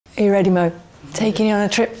Are you ready, Mo? Taking you on a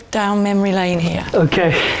trip down memory lane here.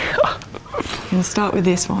 Okay. We'll start with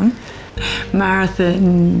this one.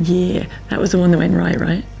 Marathon year. That was the one that went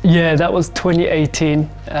right? Yeah, that was 2018.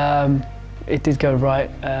 It did go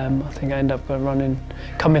right. I think I ended up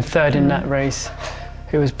coming third in that race.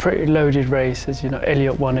 It was a pretty loaded race, as you know.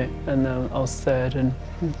 Elliot won it, and I was third. And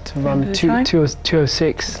to run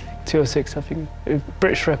 206, I think,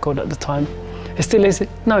 British record at the time. It still is.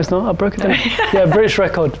 No, it's not. I broke it down. Yeah, British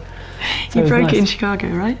record. So you broke it in Chicago,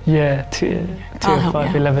 right? Yeah,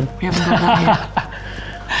 2:05:11. We haven't got that yet.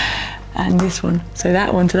 And this one. So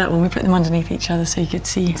that one to that one, we put them underneath each other so you could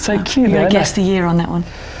see. So cute. You got to guess the year on that one.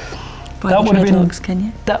 That would have been. Can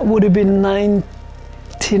you? That would have been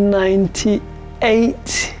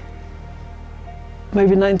 1998,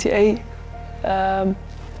 maybe 98. It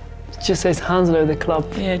just says Hounslow, the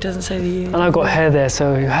club. Yeah, it doesn't say the year. And I got hair there,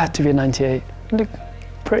 so it had to be 98. I look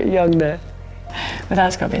pretty young there. But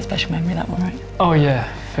that's got to be a special memory, that one, right? Oh yeah,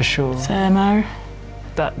 for sure. So Mo?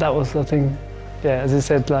 That was the thing. Yeah, as I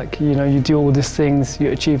said, like, you know, you do all these things, you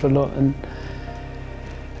achieve a lot, and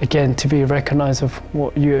again, to be recognised of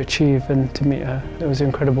what you achieve and to meet her, it was an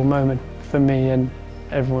incredible moment for me and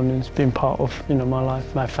everyone who's been part of, you know, my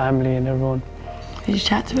life, my family and everyone. Did you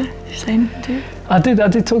chat to her? Did you say anything to her? I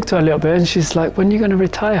did talk to her a little bit, and she's like, when are you going to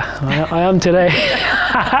retire? I am today.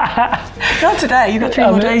 Not today, you've got 3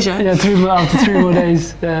 more days yet. Yeah, after 3 more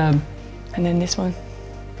days. And then this one,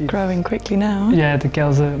 growing quickly now. Yeah, the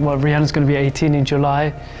girls are, Rihanna's going to be 18 in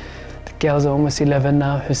July. The girls are almost 11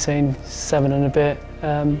 now, Hussein 7 and a bit.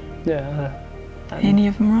 Any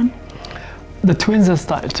of them run? The twins have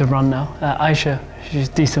started to run now. Aisha, she's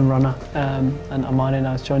a decent runner, and Amani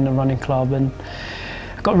now has joined the running club, and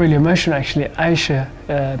I got really emotional actually. Aisha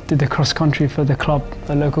did the cross country for the club,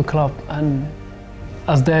 the local club, and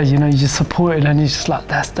I was there, you know, you just supported, and you're just like,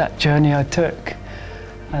 that's that journey I took.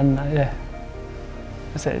 And yeah,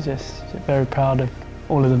 that's it, just very proud of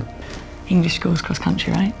all of them. English schools cross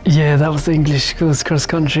country, right? Yeah, that was the English schools cross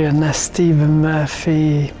country, and that's Stephen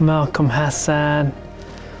Murphy, Malcolm Hassan.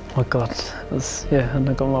 Oh my God, and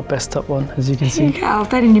I got my best top one, as you can see. You get out of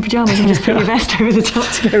bed in your pyjamas and just put your vest over the top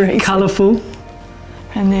to go racing. Colourful.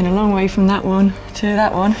 And then a long way from that one to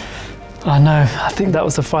that one. I know, I think that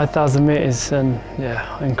was the 5,000 metres, and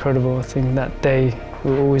yeah, incredible. I think that day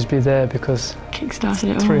will always be there because kick-started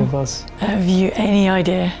it all. 3 of us. Have you any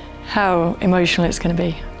idea how emotional it's going to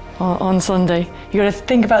be on Sunday? You got to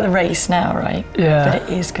think about the race now, right? Yeah. But it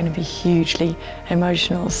is going to be hugely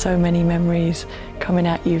emotional. So many memories coming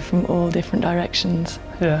at you from all different directions.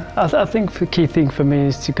 Yeah, I think the key thing for me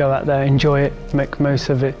is to go out there, enjoy it, make most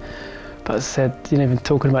of it. But as I said, you know, even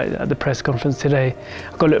talking about it at the press conference today,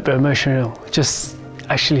 I got a little bit emotional just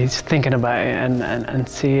actually thinking about it and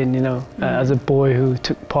seeing, you know, as a boy who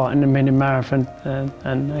took part in the mini marathon,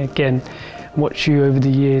 and again, watch you over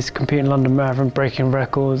the years compete in London Marathon, breaking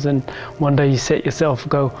records, and one day you set yourself,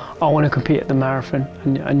 go, I want to compete at the marathon,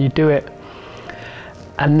 and you do it.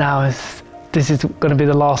 And now this is going to be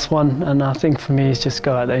the last one, and I think for me it's just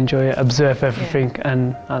go out there, enjoy it, observe everything,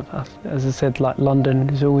 and as I said, like London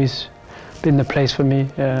has always been the place for me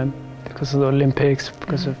because of the Olympics,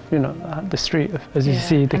 because of, you know, the street, as you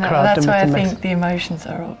see, the crowd. That's why I think the emotions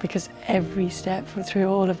are all, because every step through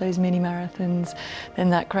all of those mini marathons, then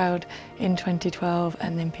that crowd in 2012,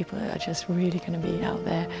 and then people are just really going to be out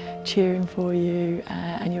there cheering for you,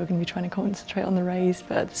 and you're going to be trying to concentrate on the race,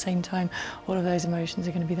 but at the same time, all of those emotions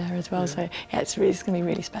are going to be there as well. So yeah, it's going to be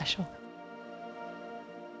really special.